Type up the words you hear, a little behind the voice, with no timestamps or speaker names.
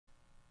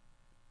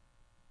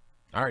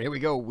All right, here we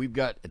go. We've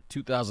got a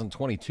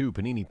 2022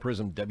 Panini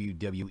Prizm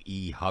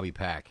WWE Hobby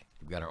Pack.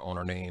 We've got our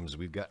owner names.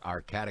 We've got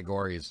our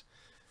categories.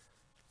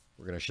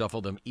 We're going to shuffle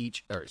them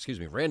each, or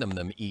excuse me, random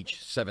them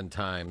each 7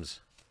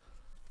 times.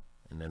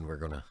 And then we're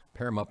going to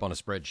pair them up on a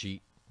spreadsheet.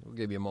 We'll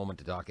give you a moment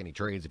to talk any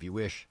trades if you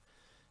wish.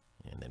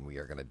 And then we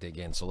are going to dig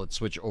in. So let's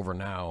switch over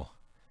now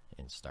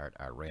and start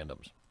our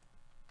randoms.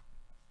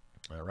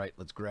 All right,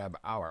 let's grab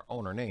our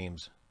owner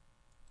names.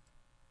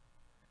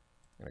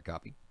 I'm going to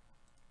copy.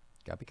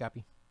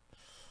 Copy.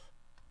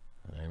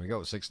 There we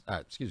go. 7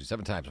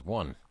 times.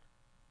 1,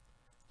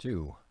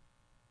 2,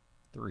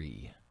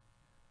 3,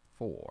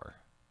 4,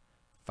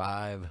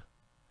 5,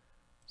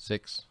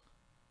 6,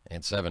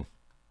 and 7.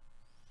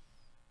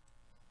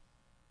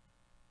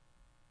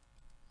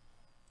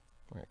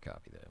 We're going to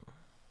copy them.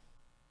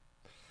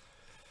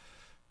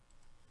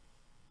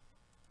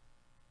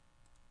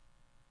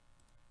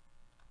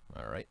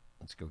 All right,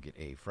 let's go get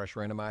a fresh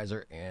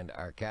randomizer and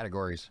our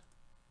categories.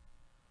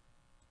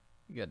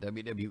 You got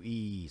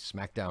WWE,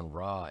 SmackDown,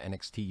 Raw,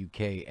 NXT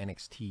UK,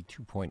 NXT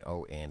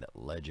 2.0, and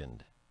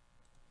Legend.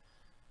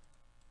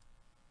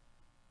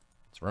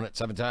 Let's run it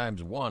 7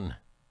 times. 1,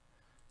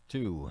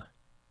 2,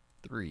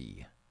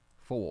 3,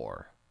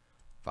 4,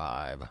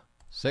 5,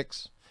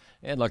 6,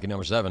 and lucky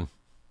number 7.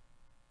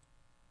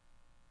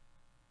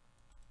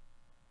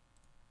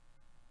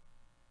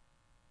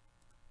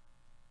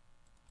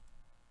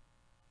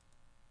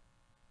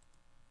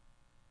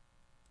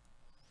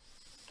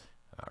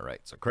 All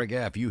right, so Craig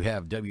F., you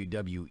have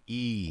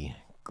WWE.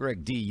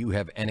 Greg D., you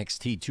have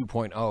NXT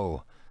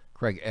 2.0.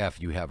 Craig F.,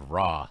 you have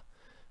Raw.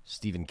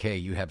 Stephen K.,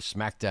 you have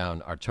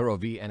SmackDown. Arturo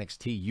V.,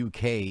 NXT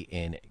UK,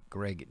 and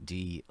Greg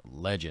D.,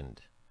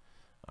 Legend.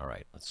 All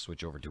right, let's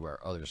switch over to our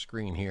other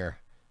screen here.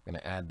 I'm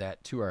going to add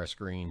that to our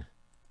screen.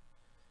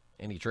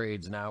 Any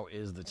trades, now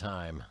is the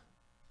time.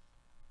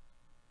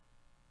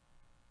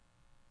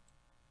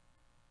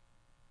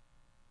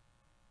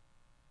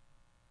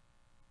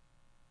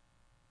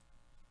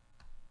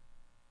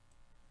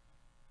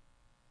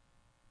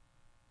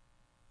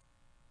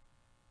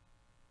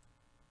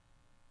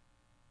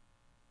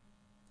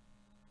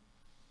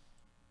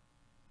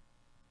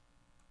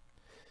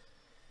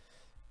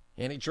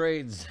 Any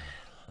trades,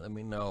 let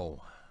me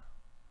know.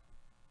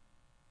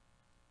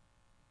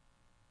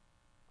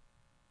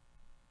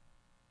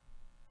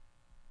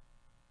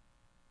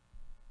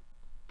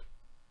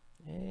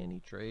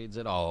 Any trades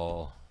at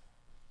all.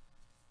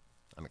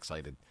 I'm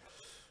excited.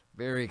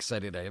 Very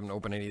excited. I haven't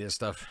opened any of this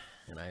stuff,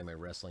 and I am a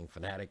wrestling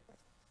fanatic.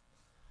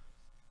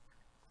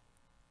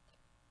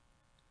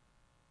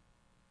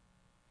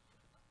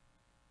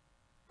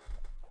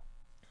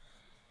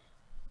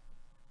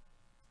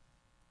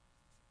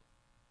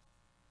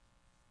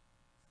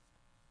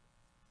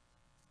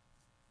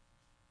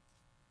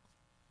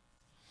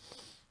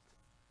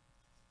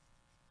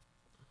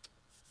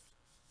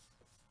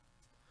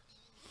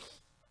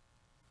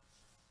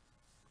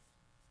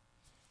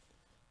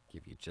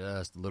 Give you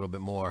just a little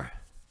bit more,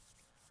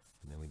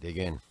 and then we dig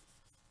in.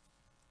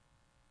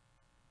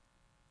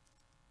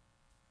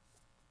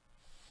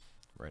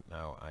 Right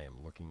now, I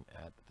am looking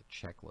at the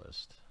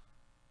checklist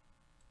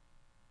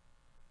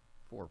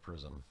for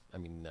Prizm.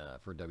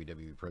 For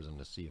WWE Prizm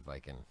to see if I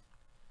can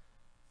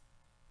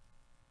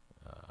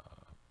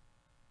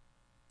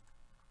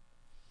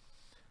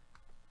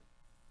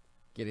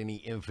get any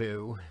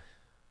info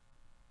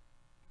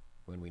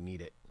when we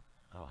need it.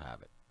 I'll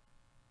have it.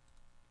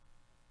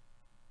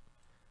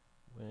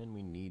 When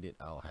we need it,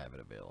 I'll have it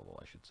available,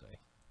 I should say.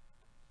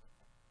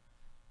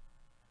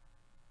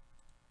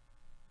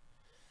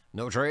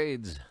 No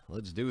trades.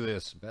 Let's do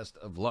this. Best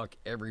of luck,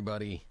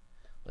 everybody.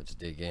 Let's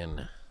dig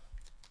in.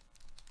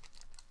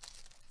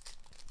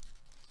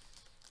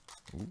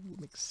 Ooh,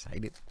 I'm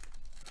excited.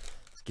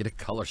 Let's get a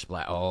color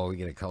splash. Oh, we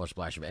get a color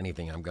splash of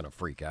anything, I'm going to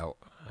freak out.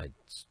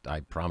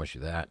 I promise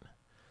you that.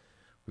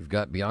 We've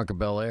got Bianca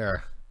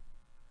Belair,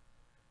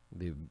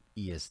 the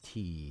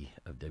EST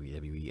of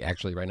WWE.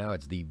 Actually, right now,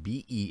 it's the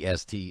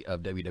BEST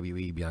of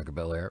WWE, Bianca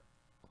Belair.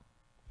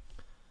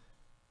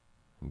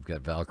 We've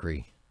got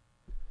Valkyrie,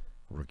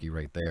 rookie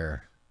right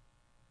there.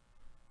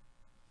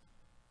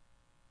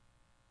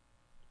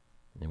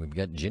 And we've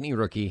got Ginny,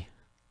 rookie.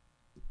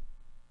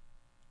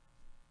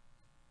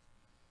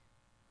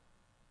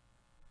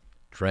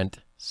 Trent,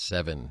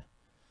 7.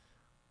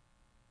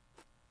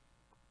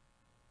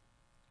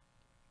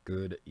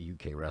 Good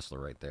UK wrestler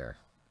right there.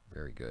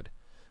 Very good.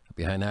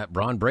 Behind that,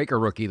 Braun Breaker,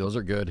 rookie. Those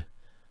are good.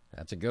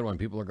 That's a good one.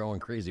 People are going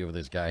crazy over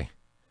this guy.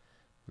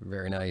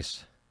 Very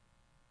nice.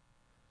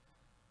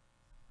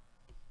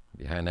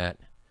 Behind that,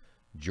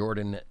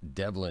 Jordan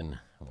Devlin.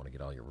 I want to get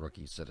all your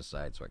rookies set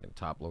aside so I can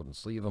top load and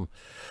sleeve them.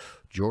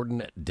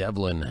 Jordan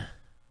Devlin.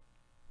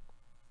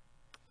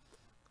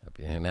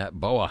 Behind that,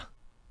 Boa.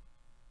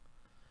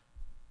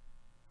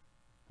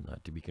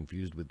 Not to be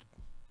confused with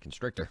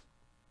Constrictor.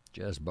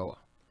 Just Boa.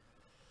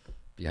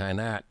 Behind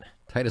that,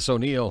 Titus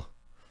O'Neil.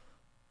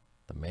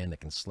 The man that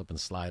can slip and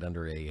slide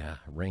under a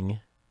ring.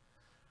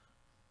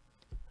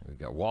 We've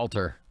got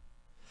Walter.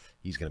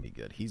 He's going to be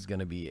good. He's going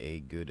to be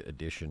a good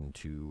addition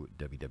to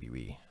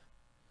WWE.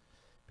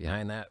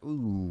 Behind that,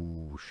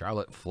 ooh,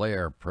 Charlotte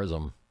Flair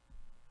Prizm.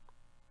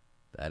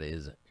 That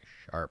is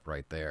sharp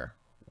right there.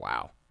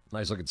 Wow.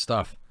 Nice looking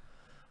stuff.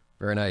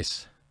 Very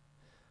nice.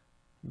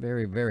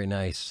 Very, very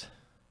nice.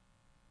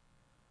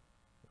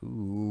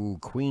 Ooh,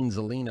 Queen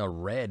Zelina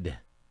Red.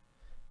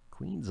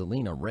 Queen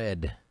Zelina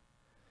Red.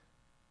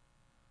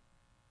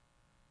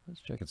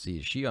 Let's check and see.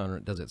 Is she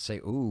on? Does it say?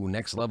 Ooh,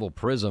 next level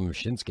Prizm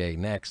Shinsuke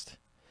next.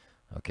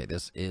 Okay,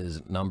 this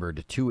is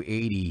numbered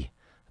 280,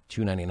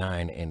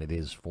 299, and it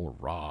is for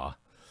Raw.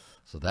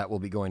 So that will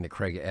be going to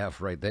Craig F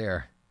right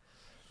there.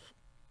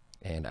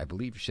 And I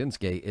believe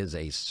Shinsuke is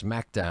a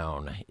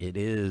SmackDown. It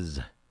is.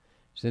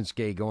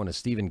 Shinsuke going to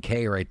Stephen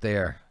K right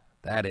there.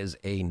 That is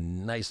a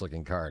nice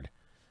looking card.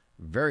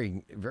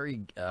 Very,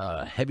 very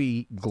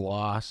heavy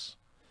gloss.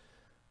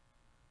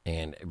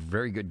 And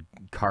very good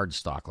card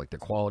stock. Like the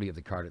quality of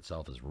the card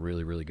itself is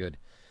really, really good.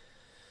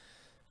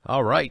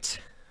 All right.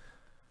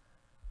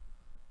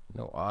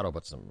 No auto,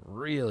 but some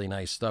really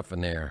nice stuff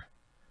in there.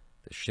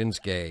 The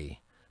Shinsuke,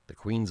 the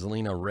Queen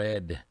Zelina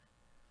Red,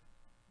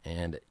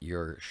 and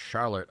your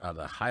Charlotte are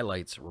the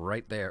highlights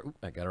right there. Oop,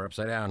 I got her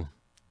upside down.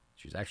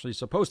 She's actually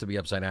supposed to be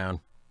upside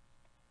down.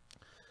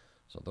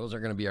 So those are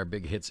going to be our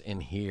big hits in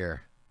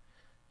here.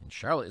 And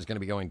Charlotte is going to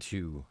be going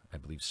to, I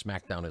believe,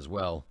 SmackDown as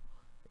well.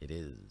 It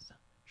is.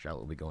 Charlotte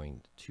will be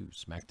going to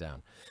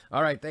SmackDown.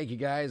 All right, thank you,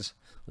 guys.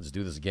 Let's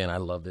do this again. I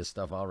love this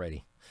stuff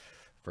already.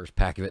 First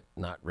pack of it,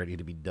 not ready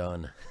to be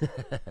done.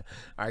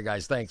 All right,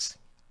 guys, thanks.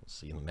 We'll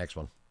see you in the next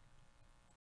one.